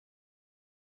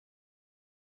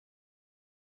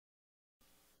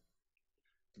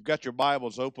You've got your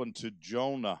Bibles open to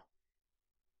Jonah.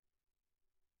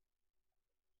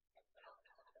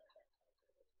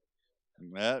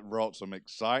 That brought some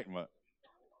excitement.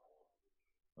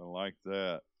 I like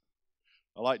that.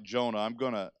 I like Jonah. I'm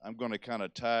gonna kind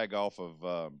of tag off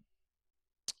of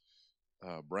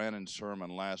Brandon's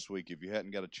sermon last week. If you hadn't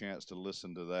got a chance to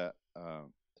listen to that,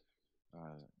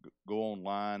 go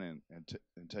online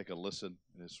and take a listen.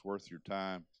 It's worth your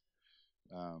time.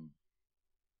 Um,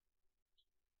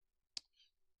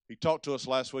 he talked to us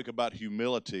last week about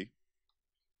humility,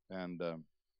 and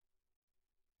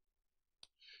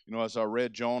as I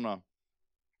read Jonah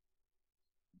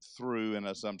through, and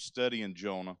as I'm studying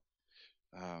Jonah,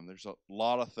 there's a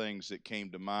lot of things that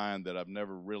came to mind that I've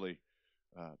never really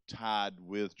tied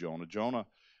with Jonah.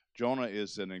 Jonah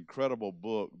is an incredible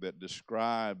book that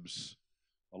describes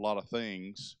a lot of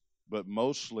things, but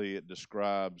mostly it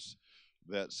describes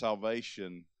that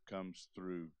salvation comes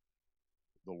through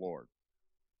the Lord,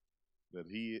 that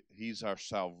He's our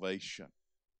salvation.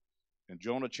 In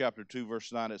Jonah chapter 2,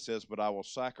 verse 9, it says, "But I will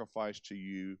sacrifice to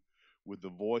you with the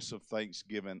voice of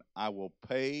thanksgiving. I will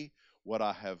pay what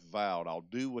I have vowed. I'll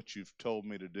do what you've told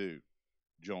me to do,"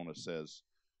 Jonah says,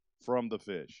 from the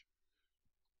fish,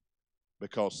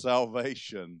 because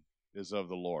salvation is of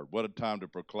the Lord. What a time to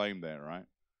proclaim that, right?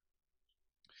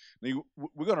 Now,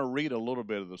 we're going to read a little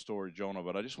bit of the story of Jonah,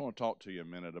 but I just want to talk to you a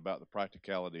minute about the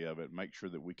practicality of it and make sure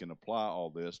that we can apply all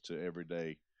this to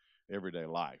everyday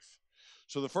life.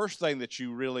 So the first thing that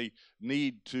you really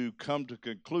need to come to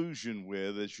conclusion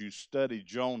with as you study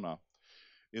Jonah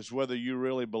is whether you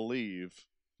really believe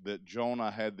that Jonah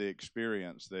had the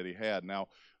experience that he had. Now,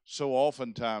 so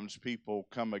oftentimes people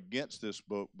come against this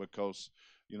book because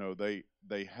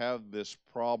they have this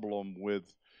problem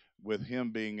with him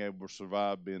being able to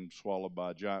survive being swallowed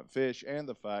by a giant fish, and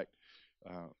the fact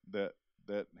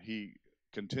that he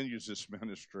continues this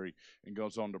ministry and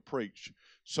goes on to preach.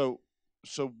 So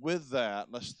with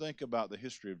that, let's think about the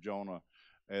history of Jonah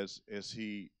as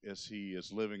he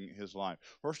is living his life.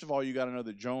 First of all, you got to know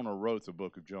that Jonah wrote the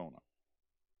book of Jonah.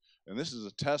 And this is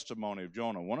a testimony of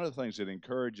Jonah. One of the things that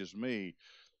encourages me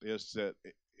is that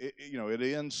it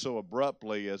ends so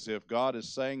abruptly, as if God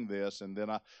is saying this and then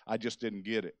I just didn't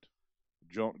get it.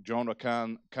 Jonah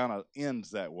kind of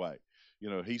ends that way.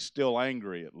 He's still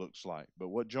angry, it looks like. But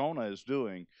what Jonah is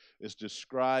doing is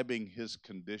describing his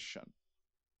condition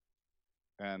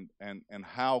and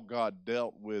how God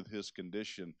dealt with his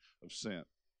condition of sin.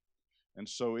 And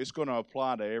so it's going to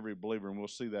apply to every believer, and we'll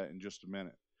see that in just a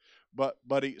minute. But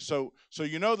so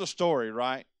you know the story,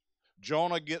 right?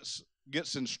 Jonah gets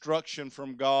instruction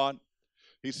from God.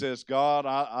 He says, "God,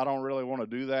 I don't really want to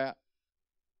do that.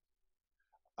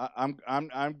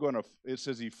 I'm going to." It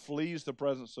says he flees the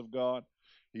presence of God.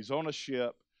 He's on a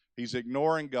ship. He's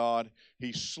ignoring God.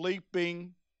 He's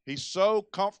sleeping. He's so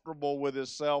comfortable with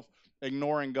himself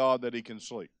ignoring God that he can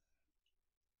sleep.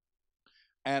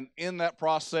 And in that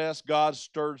process, God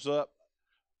stirs up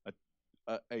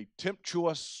a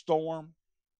tempestuous storm.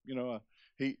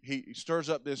 He stirs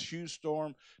up this huge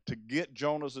storm to get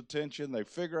Jonah's attention. They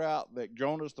figure out that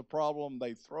Jonah's the problem.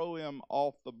 They throw him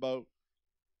off the boat.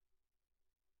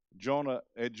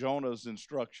 At Jonah's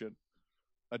instruction,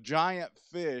 a giant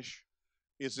fish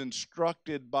is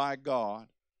instructed by God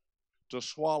to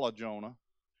swallow Jonah.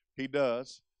 He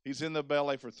does. He's in the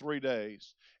belly for 3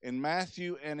 days. In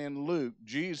Matthew and in Luke,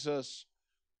 Jesus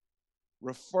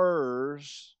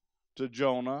refers to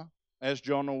Jonah as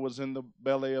Jonah was in the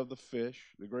belly of the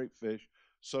fish, the great fish.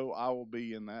 So I will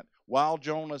be in that. While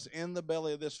Jonah's in the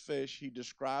belly of this fish, he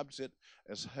describes it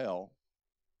as hell.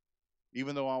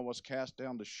 Even though I was cast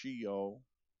down to Sheol,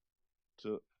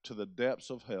 to the depths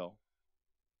of hell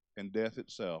and death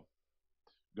itself,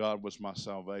 God was my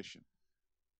salvation.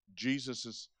 Jesus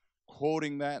is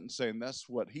quoting that and saying that's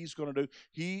what he's going to do.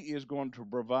 He is going to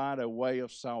provide a way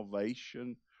of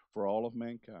salvation for all of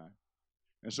mankind.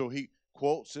 And so he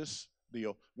quotes this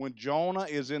deal. When Jonah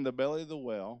is in the belly of the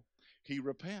whale, he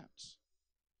repents.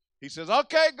 He says,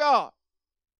 "Okay, God,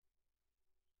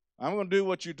 I'm going to do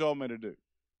what you told me to do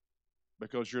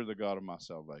because you're the God of my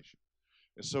salvation."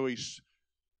 And so he's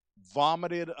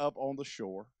vomited up on the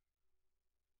shore,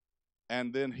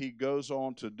 and then he goes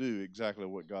on to do exactly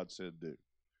what God said do.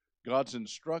 God's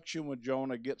instruction when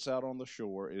Jonah gets out on the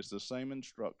shore is the same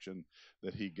instruction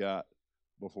that he got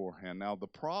beforehand. Now, the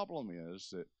problem is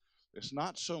that it's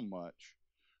not so much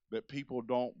that people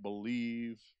don't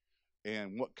believe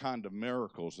in what kind of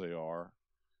miracles they are,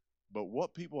 but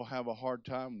what people have a hard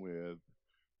time with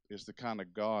is the kind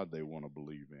of God they want to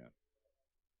believe in.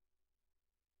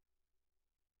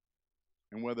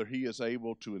 And whether he is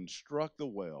able to instruct the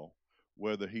whale,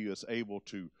 whether he is able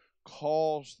to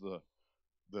cause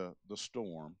the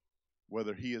storm,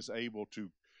 whether he is able to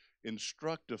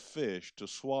instruct a fish to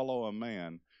swallow a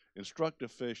man, instruct a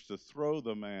fish to throw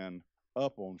the man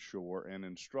up on shore, and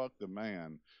instruct the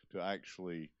man to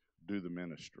actually do the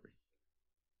ministry.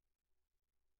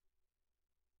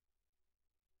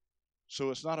 So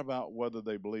it's not about whether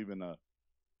they believe in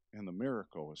the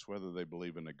miracle, it's whether they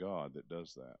believe in a God that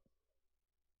does that.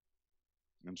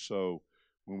 And so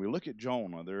when we look at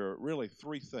Jonah, there are really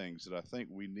three things that I think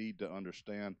we need to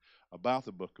understand about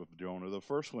the book of Jonah. The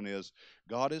first one is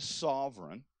God is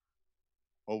sovereign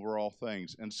over all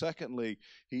things. And secondly,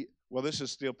 this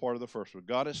is still part of the first one.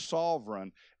 God is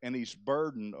sovereign, and he's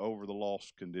burdened over the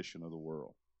lost condition of the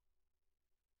world.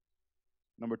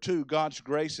 Number two, God's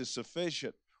grace is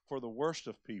sufficient for the worst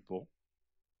of people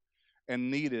and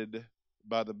needed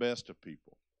by the best of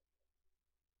people.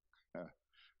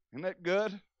 Isn't that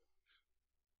good?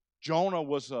 Jonah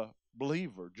was a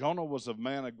believer. Jonah was a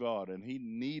man of God, and he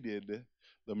needed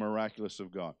the miraculous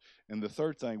of God. And the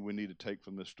third thing we need to take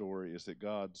from this story is that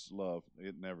God's love,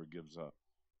 it never gives up.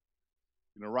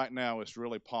 You know, right now it's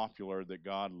really popular that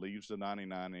God leaves the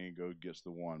 99 and goes gets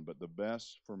the one. But the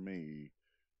best for me,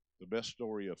 the best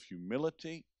story of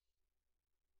humility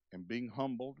and being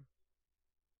humbled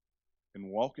and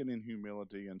walking in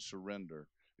humility and surrender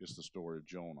is the story of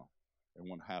Jonah and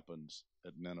what happens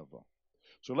at Nineveh.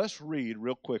 So let's read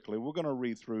real quickly. We're going to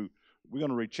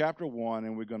read chapter 1,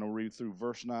 and we're going to read through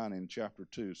verse 9 in chapter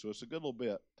 2. So it's a good little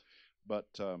bit, but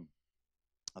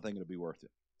I think it'll be worth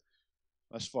it.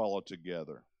 Let's follow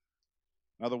together.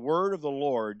 Now the word of the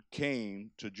Lord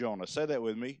came to Jonah. Say that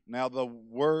with me. Now the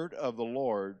word of the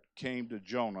Lord came to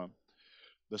Jonah,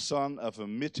 the son of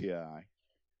Amittai,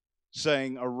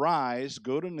 saying, Arise,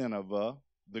 go to Nineveh,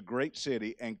 the great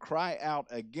city, and cry out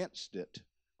against it.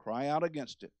 Cry out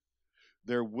against it.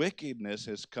 Their wickedness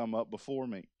has come up before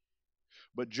me.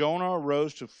 But Jonah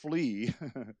arose to flee,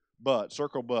 but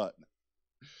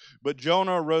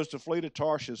Jonah arose to flee to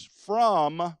Tarshish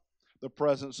from the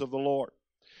presence of the Lord.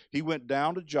 He went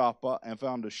down to Joppa and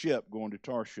found a ship going to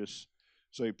Tarshish.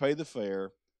 So he paid the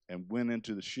fare and went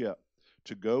into the ship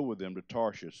to go with them to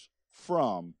Tarshish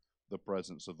from the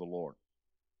presence of the Lord.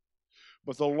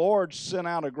 But the Lord sent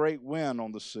out a great wind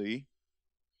on the sea,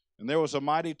 and there was a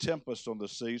mighty tempest on the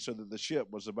sea, so that the ship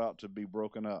was about to be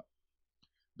broken up.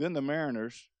 Then the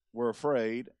mariners were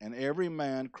afraid, and every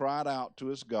man cried out to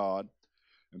his God,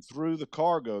 and threw the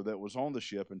cargo that was on the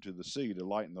ship into the sea to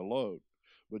lighten the load.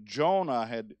 But Jonah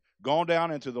had gone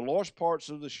down into the lowest parts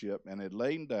of the ship, and had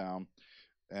lain down,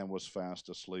 and was fast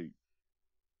asleep.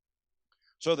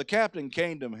 So the captain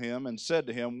came to him and said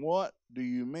to him, What do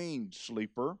you mean,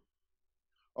 sleeper?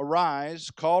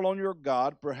 Arise, call on your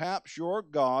God. Perhaps your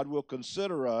God will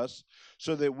consider us,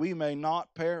 so that we may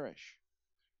not perish.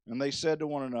 And they said to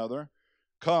one another,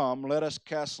 Come, let us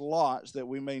cast lots, that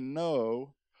we may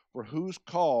know for whose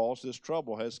cause this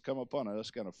trouble has come upon us.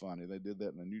 That's kind of funny. They did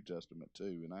that in the New Testament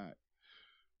too, in Acts.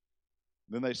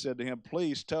 Then they said to him,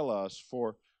 Please tell us,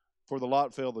 for the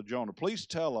lot fell to Jonah. Please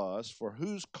tell us, for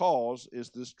whose cause is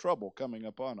this trouble coming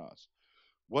upon us?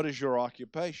 What is your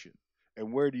occupation?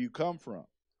 And where do you come from?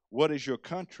 What is your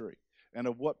country? And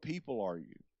of what people are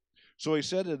you? So he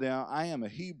said to them, I am a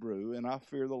Hebrew, and I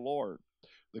fear the Lord,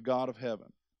 the God of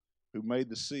heaven, who made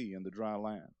the sea and the dry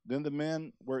land. Then the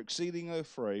men were exceedingly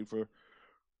afraid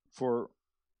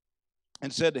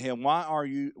and said to him, Why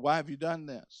have you done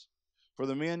this? For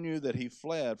the men knew that he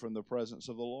fled from the presence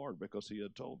of the Lord, because he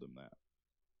had told them that.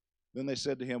 Then they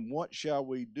said to him, What shall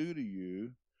we do to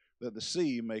you, that the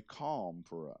sea may calm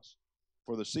for us?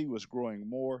 For the sea was growing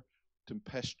more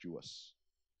tempestuous.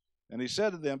 And he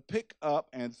said to them, Pick up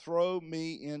and throw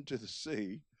me into the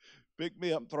sea. Pick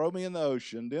me up and throw me in the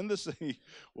ocean. Then the sea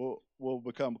will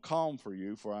become calm for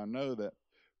you, for I know that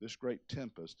this great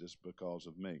tempest is because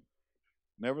of me.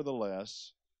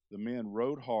 Nevertheless, the men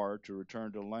rowed hard to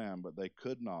return to land, but they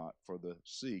could not, for the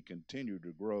sea continued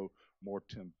to grow more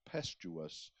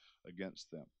tempestuous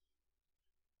against them.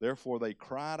 Therefore they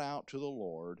cried out to the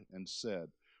Lord and said,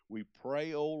 We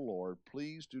pray, O Lord,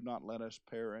 please do not let us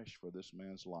perish for this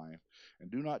man's life, and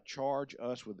do not charge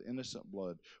us with innocent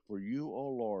blood, for you, O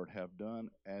Lord, have done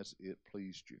as it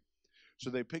pleased you. So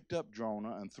they picked up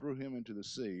Jonah and threw him into the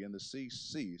sea, and the sea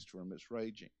ceased from its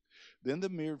raging. Then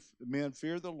the men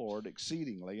feared the Lord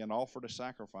exceedingly, and offered a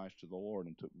sacrifice to the Lord,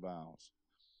 and took vows.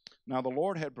 Now the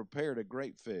Lord had prepared a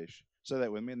great fish. Say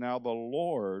that with me. Now the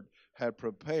Lord had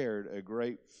prepared a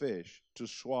great fish to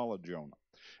swallow Jonah.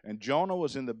 And Jonah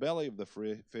was in the belly of the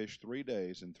fish 3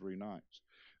 days and 3 nights.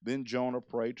 Then Jonah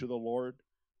prayed to the Lord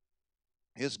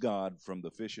his God from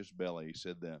the fish's belly. He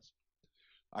said this,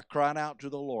 I cried out to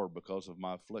the Lord because of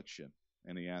my affliction,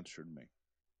 and he answered me.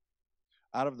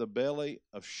 Out of the belly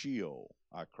of Sheol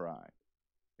I cried,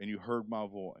 and you heard my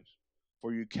voice.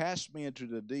 For you cast me into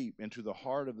the deep, into the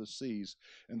heart of the seas,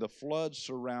 and the floods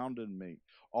surrounded me.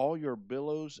 All your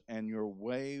billows and your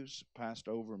waves passed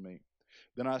over me.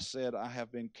 Then I said, I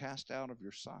have been cast out of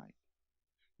your sight,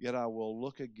 yet I will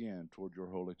look again toward your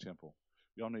holy temple.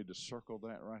 Y'all need to circle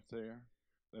that right there.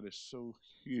 That is so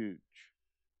huge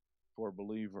for a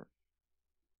believer.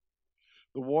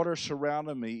 The waters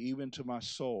surrounded me even to my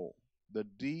soul. The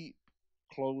deep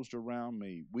closed around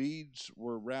me. Weeds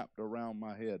were wrapped around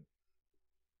my head.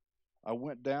 I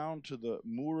went down to the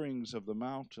moorings of the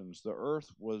mountains. The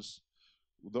earth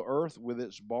with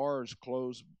its bars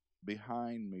closed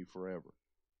behind me forever.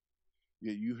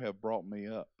 Yet you have brought me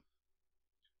up.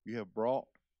 You have brought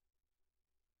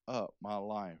up my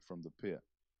life from the pit.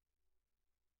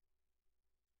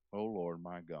 O Lord,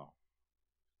 my God.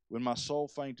 When my soul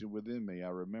fainted within me, I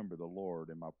remembered the Lord,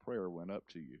 and my prayer went up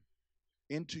to you,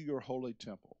 into your holy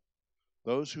temple.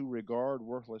 Those who regard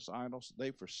worthless idols,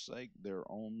 they forsake their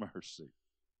own mercy.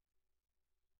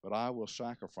 But I will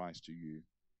sacrifice to you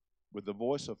with the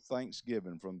voice of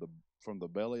thanksgiving from the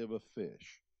belly of a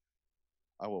fish.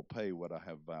 I will pay what I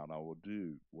have vowed. I will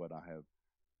do what I have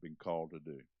been called to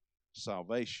do.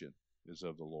 Salvation is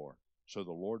of the Lord. So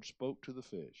the Lord spoke to the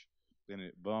fish, then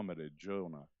it vomited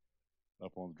Jonah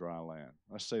up on the dry land.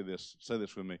 Let's say this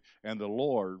with me. And the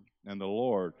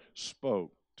Lord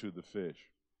spoke to the fish.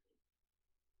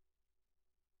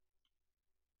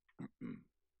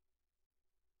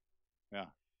 Yeah.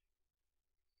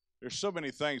 There's so many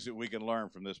things that we can learn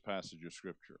from this passage of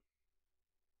Scripture.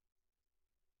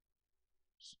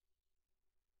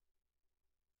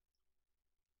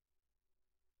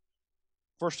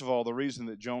 First of all, the reason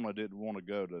that Jonah didn't want to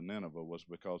go to Nineveh was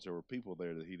because there were people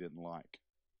there that he didn't like.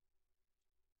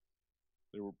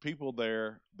 There were people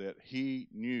there that he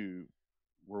knew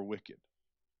were wicked.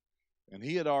 And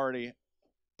he had already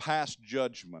passed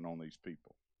judgment on these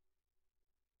people.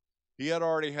 He had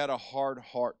already had a hard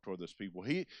heart toward this people.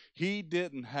 He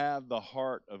didn't have the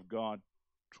heart of God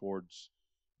towards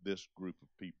this group of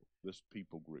people, this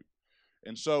people group.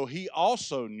 And so he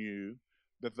also knew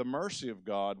that the mercy of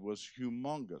God was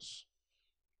humongous.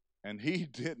 And he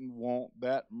didn't want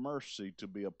that mercy to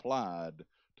be applied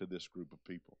to this group of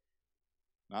people.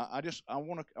 Now, I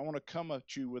want to come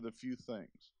at you with a few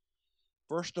things.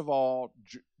 First of all,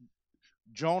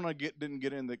 Jonah didn't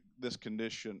get in this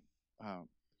condition.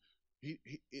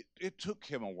 It took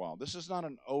him a while. This is not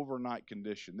an overnight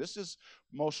condition. This is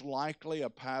most likely a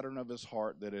pattern of his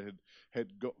heart that it had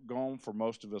gone for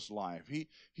most of his life. He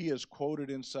is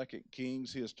quoted in 2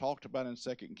 Kings. He is talked about in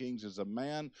 2 Kings as a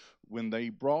man, when they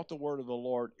brought the word of the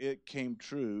Lord, it came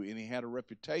true, and he had a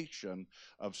reputation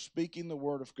of speaking the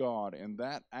word of God and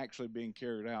that actually being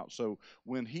carried out. So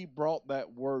when he brought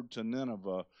that word to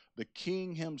Nineveh, the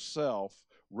king himself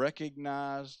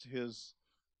recognized his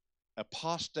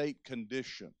apostate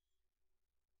condition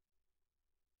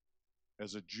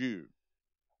as a Jew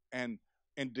and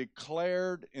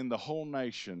declared in the whole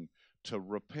nation to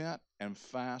repent and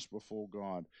fast before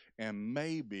God, and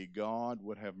maybe God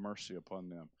would have mercy upon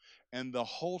them. And the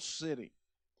whole city,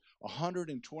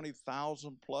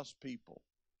 120,000 plus people,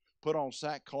 put on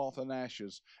sackcloth and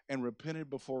ashes and repented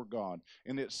before God.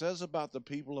 And it says about the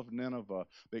people of Nineveh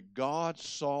that God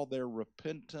saw their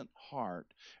repentant heart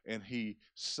and he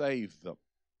saved them.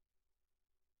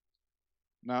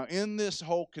 Now, in this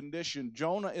whole condition,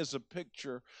 Jonah is a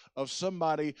picture of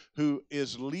somebody who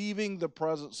is leaving the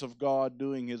presence of God,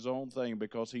 doing his own thing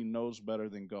because he knows better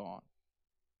than God.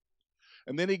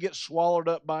 And then he gets swallowed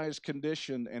up by his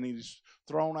condition, and he's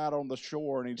thrown out on the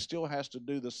shore, and he still has to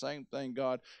do the same thing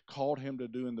God called him to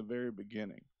do in the very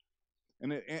beginning.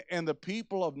 And the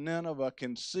people of Nineveh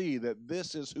can see that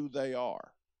this is who they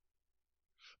are.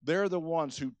 They're the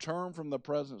ones who turn from the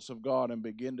presence of God and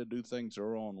begin to do things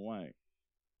their own way.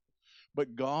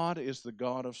 But God is the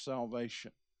God of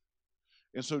salvation.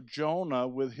 And so Jonah,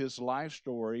 with his life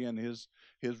story and his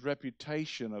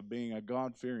reputation of being a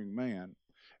God-fearing man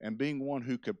and being one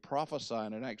who could prophesy,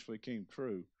 and it actually came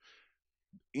true,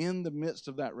 in the midst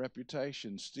of that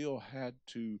reputation still had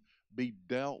to be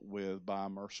dealt with by a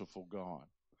merciful God.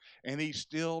 And he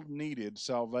still needed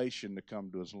salvation to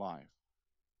come to his life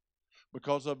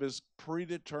because of his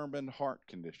predetermined heart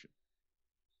condition.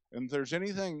 And if there's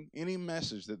any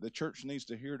message that the church needs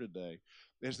to hear today,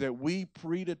 is that we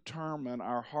predetermine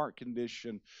our heart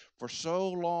condition for so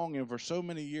long and for so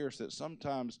many years that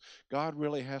sometimes God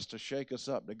really has to shake us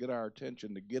up to get our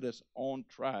attention, to get us on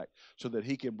track so that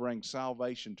he can bring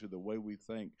salvation to the way we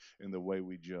think and the way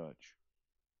we judge.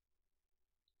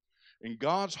 And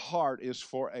God's heart is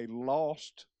for a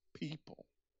lost people,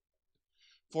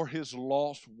 for his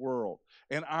lost world.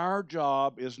 And our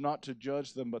job is not to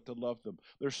judge them, but to love them.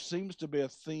 There seems to be a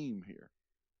theme here.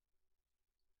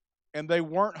 And they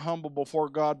weren't humble before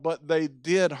God, but they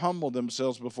did humble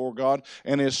themselves before God.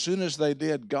 And as soon as they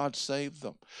did, God saved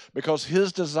them, because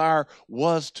his desire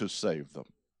was to save them.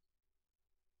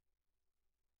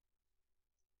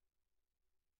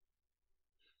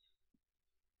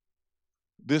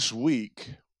 This week,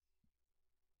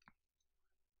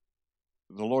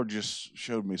 the Lord just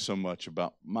showed me so much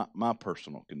about my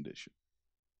personal condition.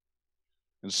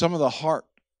 And some of the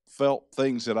heartfelt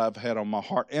things that I've had on my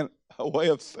heart, and a way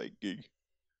of thinking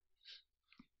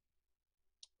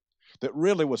that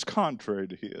really was contrary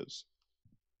to his.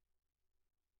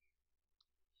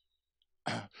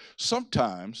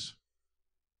 Sometimes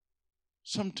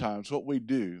what we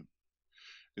do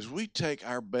is we take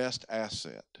our best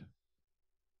asset.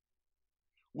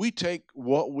 We take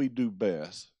what we do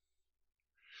best,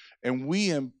 and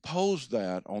we impose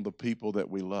that on the people that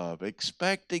we love,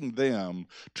 expecting them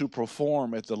to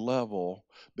perform at the level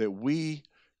that we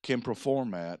can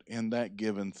perform at in that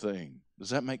given thing.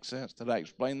 Does that make sense? Did I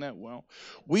explain that well?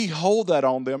 We hold that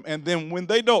on them, and then when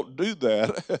they don't do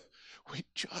that, we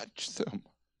judge them.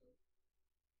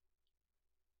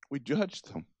 We judge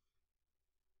them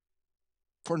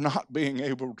for not being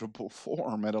able to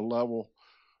perform at a level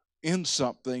in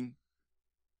something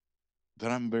that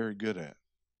I'm very good at.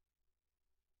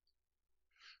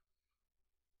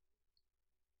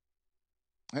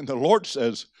 And the Lord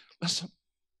says, listen,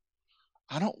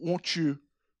 I don't want you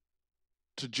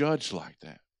to judge like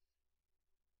that.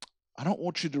 I don't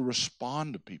want you to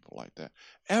respond to people like that,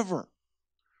 ever.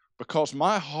 Because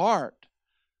my heart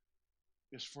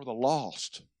is for the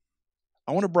lost.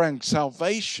 I want to bring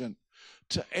salvation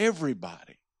to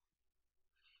everybody.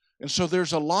 And so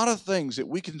there's a lot of things that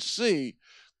we can see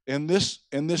in this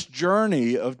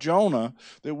journey of Jonah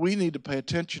that we need to pay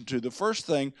attention to. The first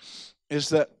thing is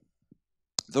that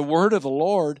the word of the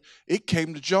Lord, it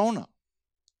came to Jonah.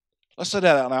 Let's say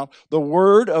that out now. The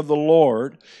word of the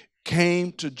Lord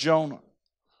came to Jonah.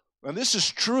 And this is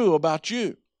true about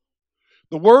you.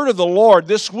 The word of the Lord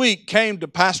this week came to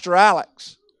Pastor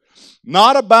Alex.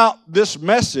 Not about this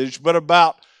message, but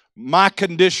about my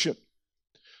condition.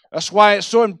 That's why it's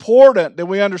so important that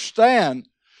we understand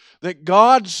that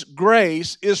God's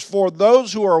grace is for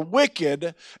those who are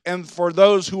wicked and for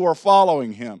those who are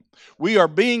following him. We are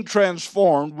being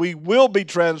transformed. We will be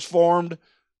transformed.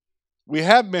 We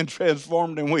have been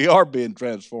transformed and we are being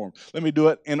transformed. Let me do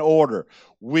it in order.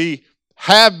 We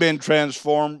have been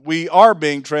transformed, we are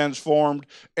being transformed,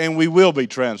 and we will be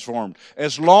transformed.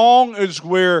 As long as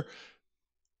we're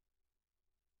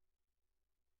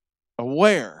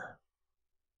aware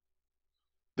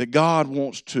that God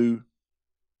wants to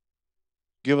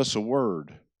give us a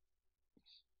word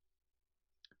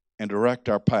and direct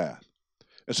our path.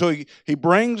 And so he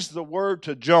brings the word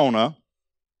to Jonah,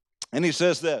 and he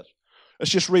says this.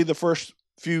 Let's just read the first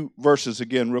few verses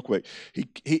again real quick.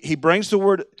 He brings the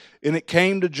word, and it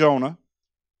came to Jonah,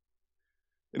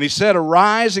 and he said,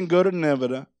 arise and go to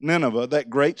Nineveh, that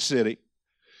great city,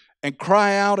 and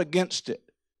cry out against it.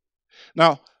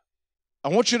 Now, I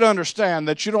want you to understand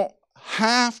that you don't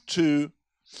have to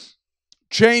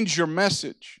change your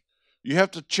message. You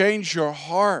have to change your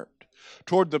heart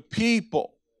toward the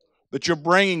people that you're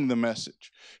bringing the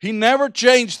message. He never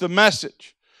changed the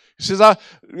message. He says,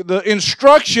 the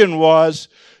instruction was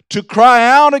to cry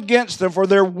out against them, for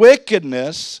their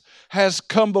wickedness has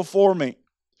come before me.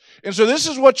 And so this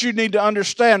is what you need to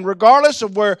understand. Regardless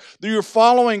of whether you're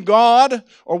following God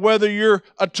or whether you're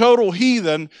a total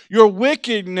heathen, your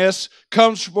wickedness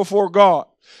comes before God.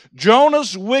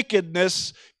 Jonah's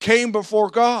wickedness came before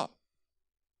God.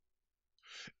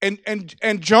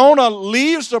 And Jonah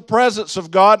leaves the presence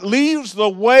of God, leaves the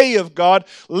way of God,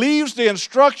 leaves the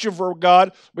instruction for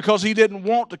God because he didn't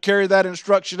want to carry that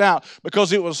instruction out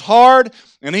because it was hard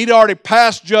and he'd already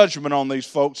passed judgment on these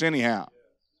folks anyhow.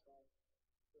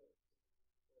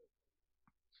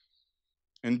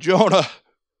 And Jonah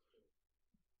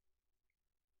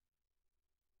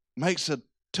makes a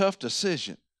tough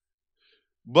decision.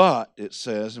 But, it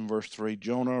says in verse 3,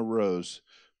 Jonah arose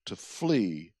to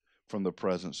flee from the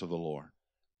presence of the Lord.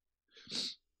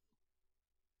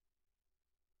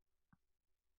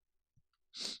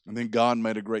 And then God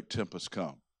made a great tempest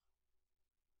come.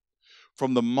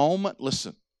 From the moment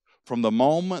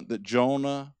that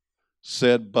Jonah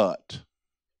said, but,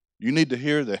 you need to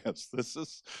hear this.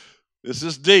 This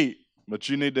is deep, but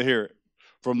you need to hear it.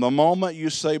 From the moment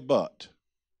you say but,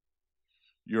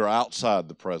 you're outside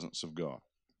the presence of God.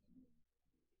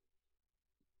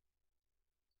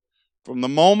 From the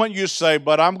moment you say,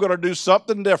 but I'm going to do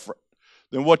something different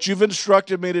than what you've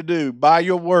instructed me to do by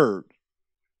your word,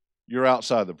 you're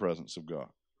outside the presence of God.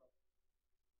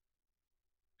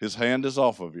 His hand is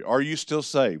off of you. Are you still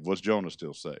saved? Was Jonah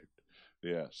still saved?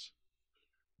 Yes.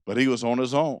 But he was on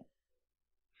his own.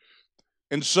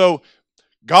 And so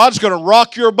God's going to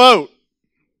rock your boat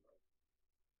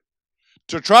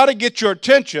to try to get your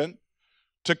attention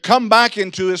to come back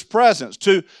into his presence,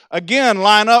 to again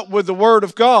line up with the word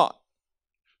of God,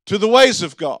 to the ways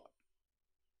of God.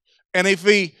 And if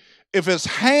his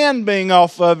hand being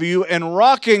off of you and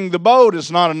rocking the boat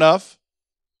is not enough,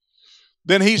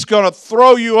 then he's going to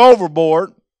throw you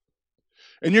overboard,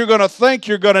 and you're going to think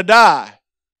you're going to die.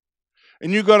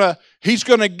 And he's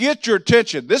going to get your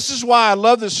attention. This is why I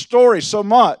love this story so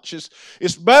much.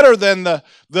 It's better than the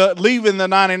leaving the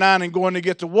 99 and going to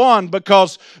get the one,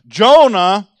 because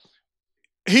Jonah,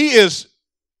 can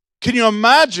you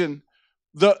imagine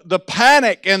the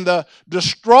panic and the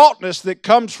distraughtness that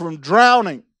comes from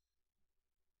drowning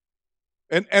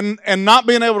and not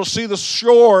being able to see the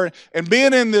shore and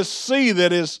being in this sea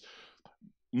that is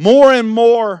more and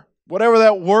more, whatever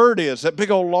that word is, that big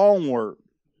old long word.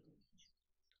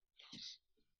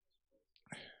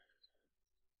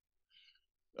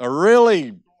 A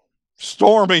really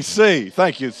stormy sea.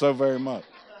 Thank you so very much.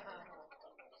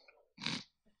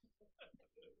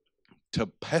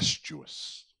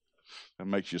 Tempestuous. That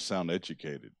makes you sound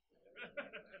educated.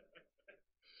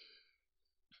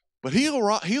 But he'll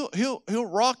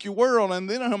rock your world, and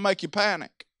then he'll make you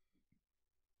panic.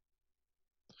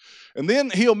 And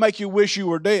then he'll make you wish you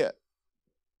were dead.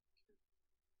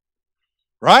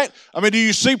 Right? I mean, do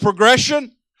you see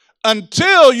progression?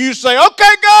 Until you say,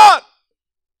 okay, God,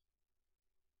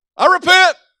 I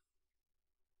repent.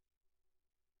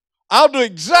 I'll do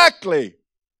exactly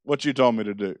what you told me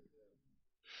to do.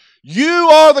 You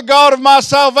are the God of my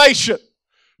salvation.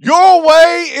 Your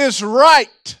way is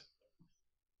right.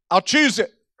 I'll choose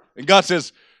it. And God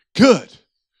says, good.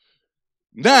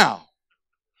 Now,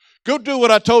 go do what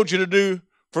I told you to do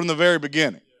from the very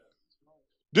beginning.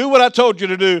 Do what I told you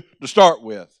to do to start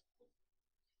with.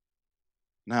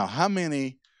 Now, how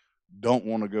many don't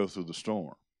want to go through the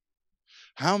storm?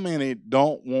 How many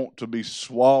don't want to be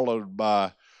swallowed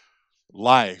by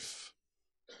life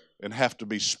and have to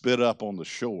be spit up on the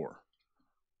shore?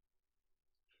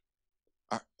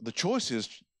 The choice is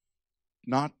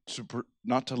not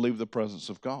to leave the presence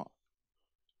of God,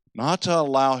 not to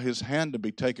allow his hand to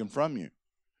be taken from you,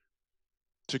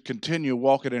 to continue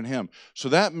walking in him. So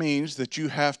that means that you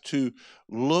have to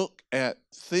look at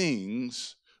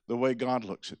things the way God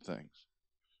looks at things.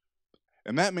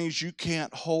 And that means you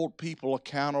can't hold people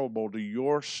accountable to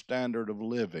your standard of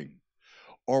living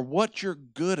or what you're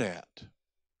good at.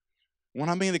 When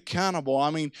I mean accountable,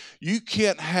 I mean you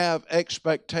can't have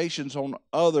expectations on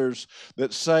others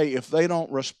that say if they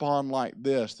don't respond like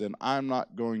this, then I'm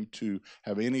not going to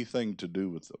have anything to do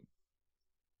with them.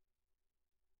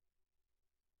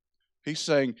 He's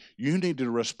saying you need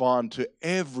to respond to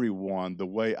everyone the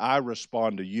way I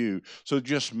respond to you, so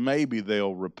just maybe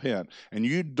they'll repent. And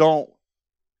you don't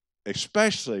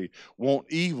especially want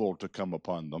evil to come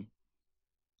upon them.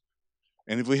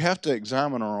 And if we have to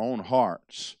examine our own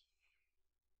hearts,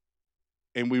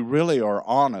 and we really are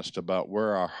honest about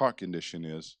where our heart condition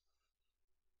is,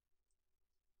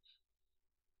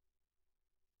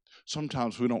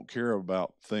 sometimes we don't care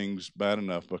about things bad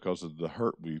enough because of the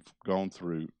hurt we've gone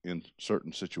through in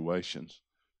certain situations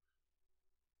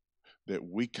that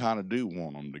we kind of do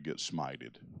want them to get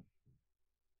smited.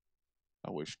 I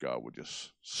wish God would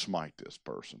just smite this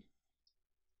person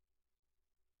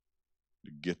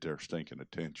to get their stinking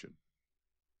attention.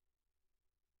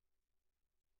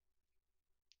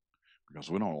 Because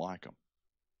we don't like them,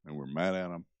 and we're mad at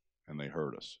them, and they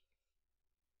hurt us.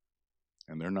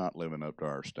 And they're not living up to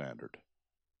our standard.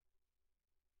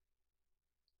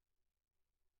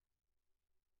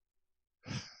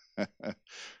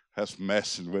 That's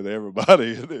messing with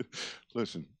everybody.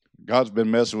 Listen, God's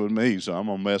been messing with me, so I'm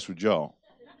going to mess with y'all.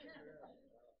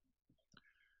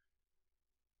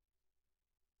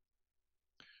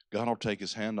 God will take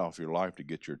his hand off your life to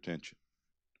get your attention.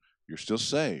 You're still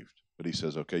saved, but he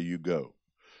says, okay, you go.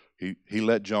 He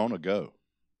let Jonah go,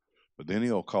 but then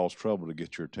he'll cause trouble to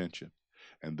get your attention,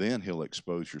 and then he'll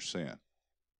expose your sin.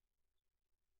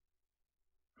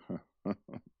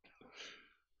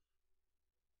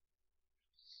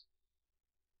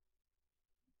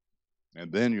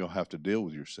 And then you'll have to deal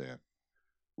with your sin,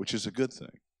 which is a good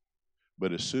thing.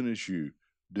 But as soon as you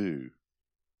do,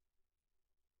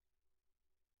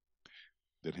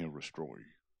 then he'll restore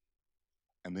you.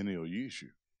 And then he'll use you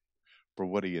for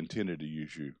what he intended to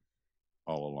use you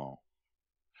all along.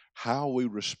 How we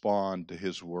respond to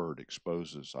His Word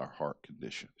exposes our heart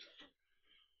condition.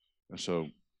 And so,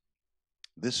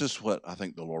 this is what I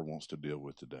think the Lord wants to deal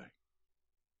with today.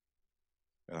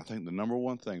 And I think the number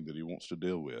one thing that He wants to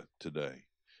deal with today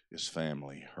is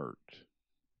family hurt.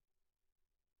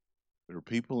 There are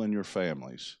people in your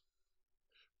families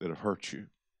that have hurt you,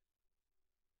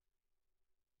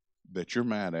 that you're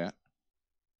mad at,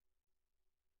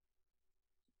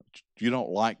 you don't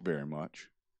like very much,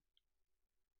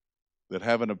 that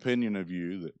have an opinion of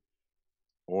you that,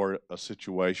 or a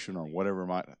situation or whatever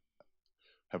might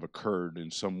have occurred in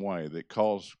some way that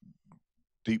caused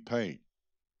deep pain.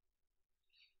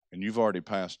 And you've already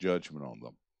passed judgment on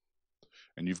them.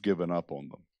 And you've given up on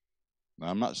them. Now,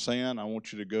 I'm not saying I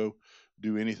want you to go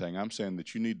do anything. I'm saying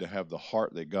that you need to have the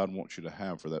heart that God wants you to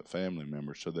have for that family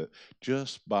member, so that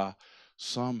just by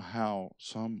somehow,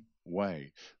 some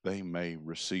way, they may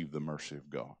receive the mercy of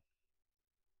God.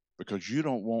 Because you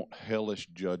don't want hellish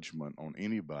judgment on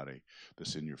anybody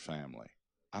that's in your family.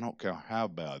 I don't care how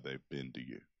bad they've been to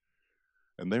you.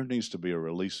 And there needs to be a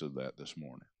release of that this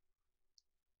morning.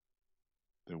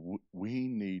 That we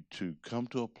need to come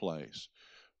to a place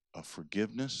of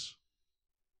forgiveness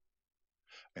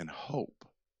and hope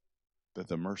that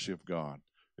the mercy of God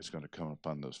is going to come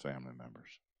upon those family members.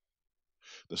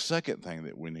 The second thing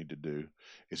that we need to do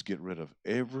is get rid of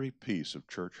every piece of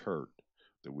church hurt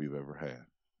that we've ever had.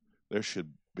 There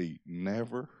should be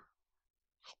never,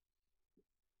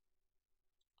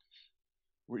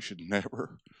 we should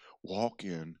never walk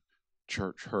in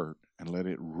church hurt and let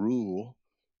it rule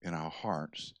in our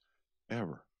hearts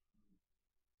ever.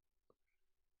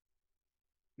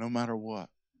 No matter what.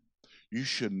 You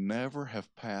should never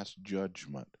have passed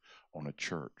judgment on a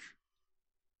church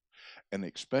and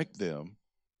expect them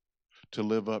to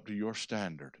live up to your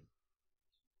standard.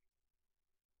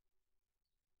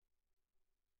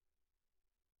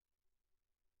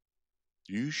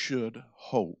 You should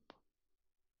hope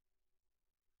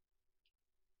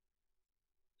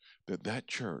that that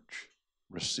church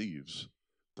receives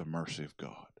the mercy of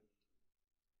God.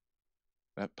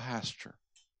 That pastor,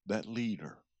 that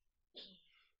leader,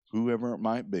 whoever it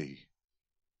might be,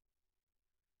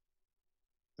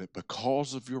 that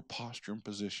because of your posture and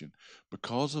position,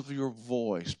 because of your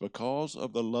voice, because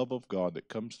of the love of God that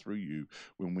comes through you,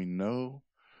 when we know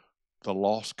the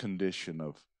lost condition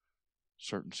of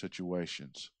certain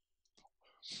situations,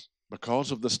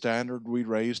 because of the standard we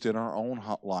raised in our own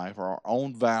life, or our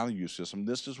own value system,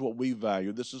 this is what we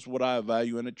value, this is what I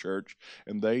value in a church,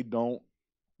 and they don't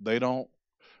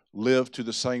live to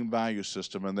the same value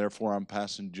system, and therefore I'm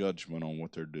passing judgment on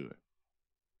what they're doing.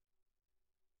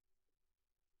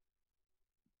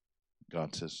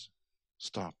 God says,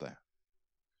 stop that.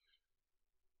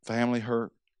 Family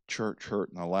hurt, church hurt,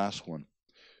 and the last one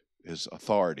is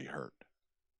authority hurt.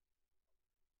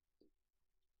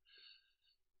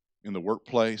 In the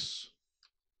workplace,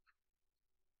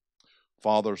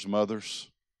 fathers, mothers,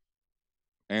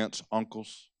 aunts,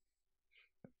 uncles,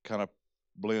 kind of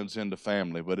blends into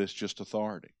family, but it's just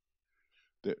authority.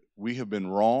 That we have been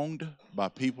wronged by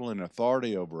people in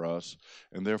authority over us,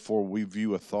 and therefore we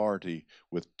view authority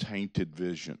with tainted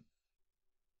vision.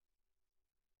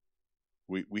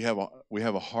 We have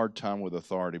a hard time with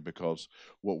authority because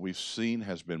what we've seen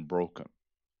has been broken,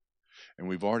 and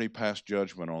we've already passed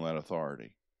judgment on that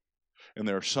authority. And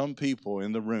there are some people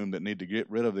in the room that need to get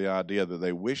rid of the idea that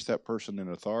they wish that person in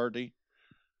authority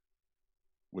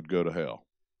would go to hell.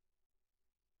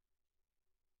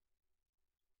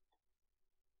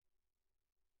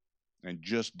 And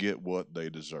just get what they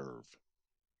deserve.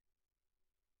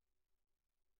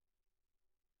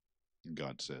 And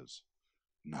God says,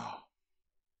 no,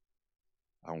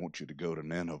 I want you to go to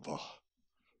Nineveh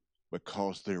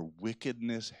because their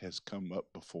wickedness has come up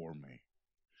before me.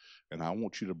 And I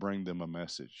want you to bring them a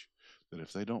message that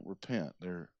if they don't repent,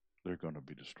 they're going to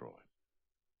be destroyed.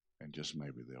 And just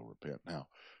maybe they'll repent. Now,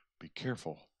 be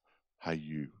careful how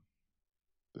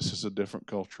this is a different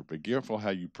culture. Be careful how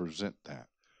you present that.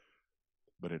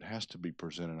 But it has to be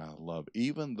presented out of love.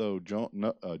 Even though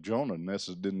Jonah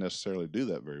didn't necessarily do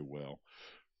that very well,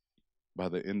 by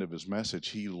the end of his message,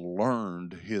 he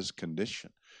learned his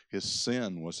condition. His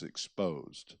sin was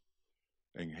exposed,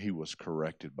 and he was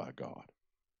corrected by God.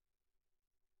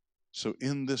 So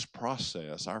in this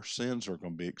process, our sins are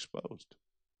going to be exposed.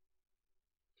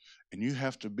 And you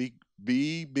have to be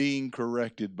being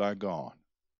corrected by God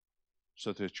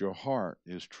so that your heart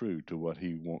is true to what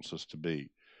He wants us to be.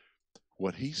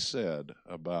 What He said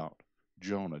about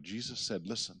Jonah. Jesus said,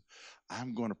 listen,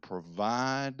 I'm going to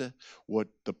provide what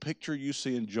the picture you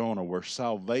see in Jonah, where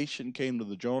salvation came to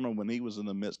the Jonah when he was in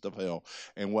the midst of hell,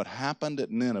 and what happened at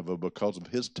Nineveh because of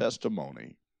his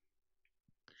testimony,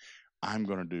 I'm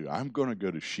going to do. I'm going to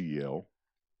go to Sheol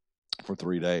for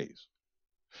 3 days,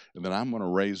 and then I'm going to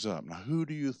raise up. Now, who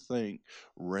do you think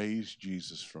raised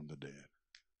Jesus from the dead?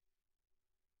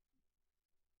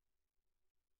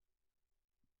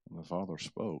 And the Father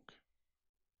spoke.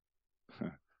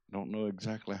 Don't know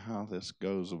exactly how this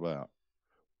goes about.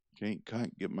 Can't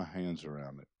get my hands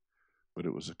around it. But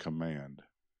it was a command.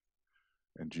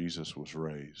 And Jesus was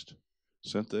raised.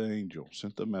 Sent the angel,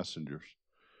 sent the messengers.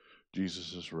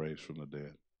 Jesus is raised from the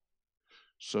dead.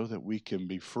 So that we can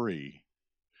be free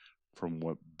from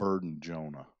what burdened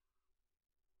Jonah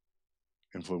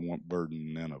and from what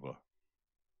burdened Nineveh.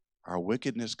 Our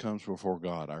wickedness comes before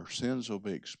God. Our sins will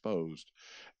be exposed.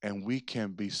 And we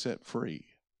can be set free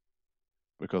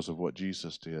because of what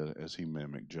Jesus did as he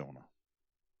mimicked Jonah.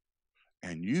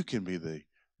 And you can be the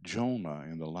Jonah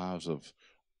in the lives of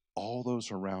all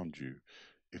those around you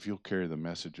if you'll carry the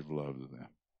message of love to them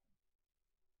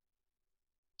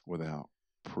without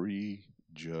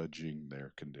prejudging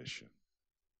their condition.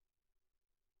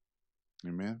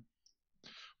 Amen.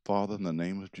 Father, in the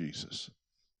name of Jesus,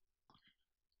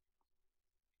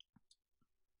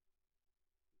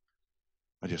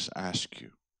 I just ask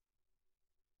you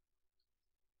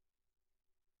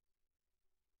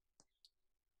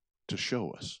to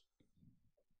show us.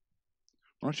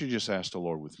 Why don't you just ask the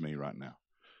Lord with me right now?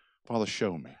 Father,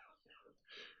 show me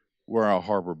where I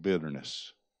harbor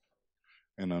bitterness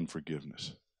and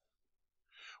unforgiveness,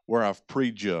 where I've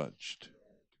prejudged,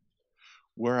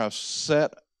 where I've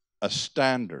set a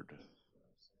standard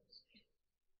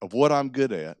of what I'm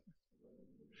good at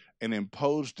and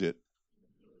imposed it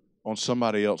on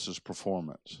somebody else's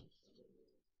performance.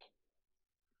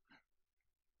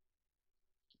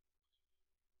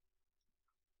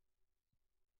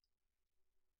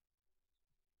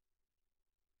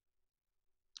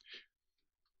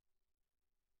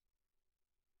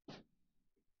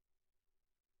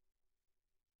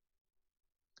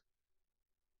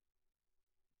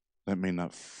 Let me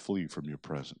not flee from your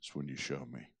presence when you show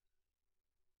me.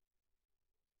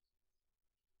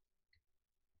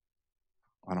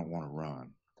 I don't want to run.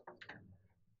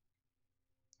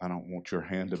 I don't want your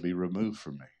hand to be removed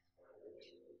from me.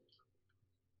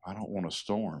 I don't want to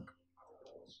storm.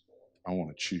 I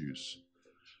want to choose.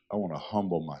 I want to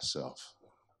humble myself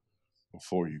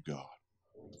before you, God,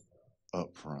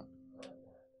 up front.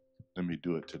 Let me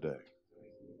do it today.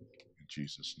 In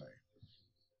Jesus' name.